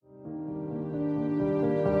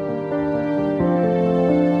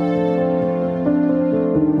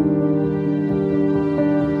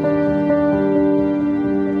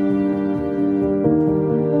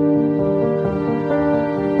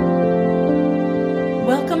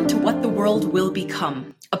Welcome to What the World Will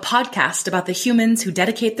Become, a podcast about the humans who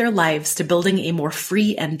dedicate their lives to building a more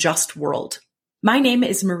free and just world. My name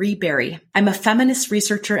is Marie Berry. I'm a feminist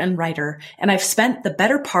researcher and writer, and I've spent the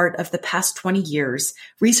better part of the past 20 years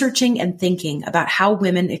researching and thinking about how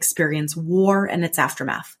women experience war and its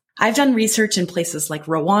aftermath. I've done research in places like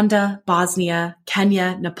Rwanda, Bosnia,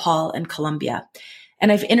 Kenya, Nepal, and Colombia,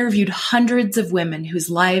 and I've interviewed hundreds of women whose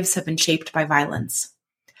lives have been shaped by violence.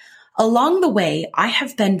 Along the way, I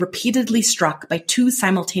have been repeatedly struck by two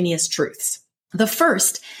simultaneous truths. The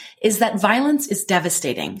first is that violence is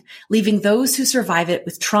devastating, leaving those who survive it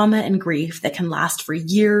with trauma and grief that can last for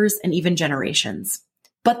years and even generations.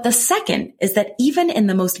 But the second is that even in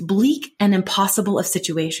the most bleak and impossible of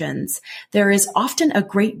situations, there is often a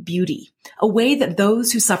great beauty, a way that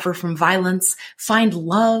those who suffer from violence find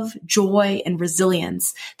love, joy, and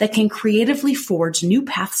resilience that can creatively forge new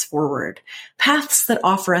paths forward, paths that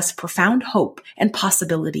offer us profound hope and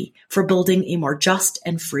possibility for building a more just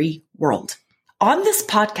and free world. On this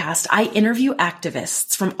podcast, I interview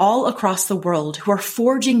activists from all across the world who are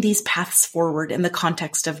forging these paths forward in the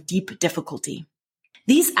context of deep difficulty.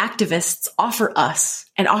 These activists offer us,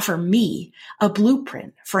 and offer me, a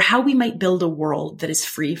blueprint for how we might build a world that is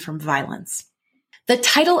free from violence. The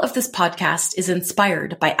title of this podcast is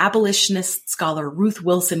inspired by abolitionist scholar Ruth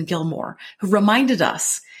Wilson Gilmore, who reminded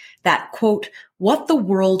us that, quote, what the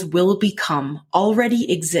world will become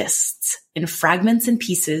already exists in fragments and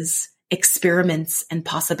pieces, experiments and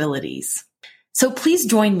possibilities. So please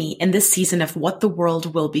join me in this season of What the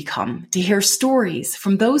World Will Become to hear stories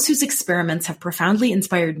from those whose experiments have profoundly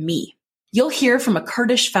inspired me. You'll hear from a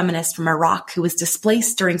Kurdish feminist from Iraq who was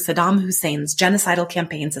displaced during Saddam Hussein's genocidal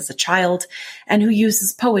campaigns as a child and who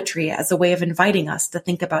uses poetry as a way of inviting us to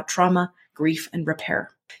think about trauma, grief, and repair.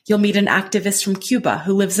 You'll meet an activist from Cuba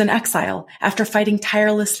who lives in exile after fighting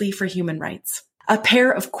tirelessly for human rights. A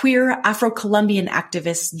pair of queer Afro-Colombian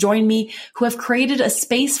activists join me who have created a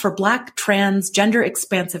space for Black, trans,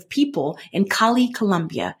 gender-expansive people in Cali,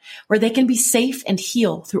 Colombia, where they can be safe and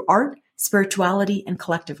heal through art, spirituality, and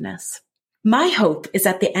collectiveness. My hope is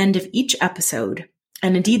at the end of each episode,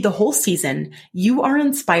 and indeed the whole season, you are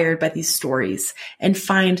inspired by these stories and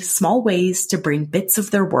find small ways to bring bits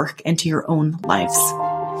of their work into your own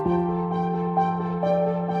lives.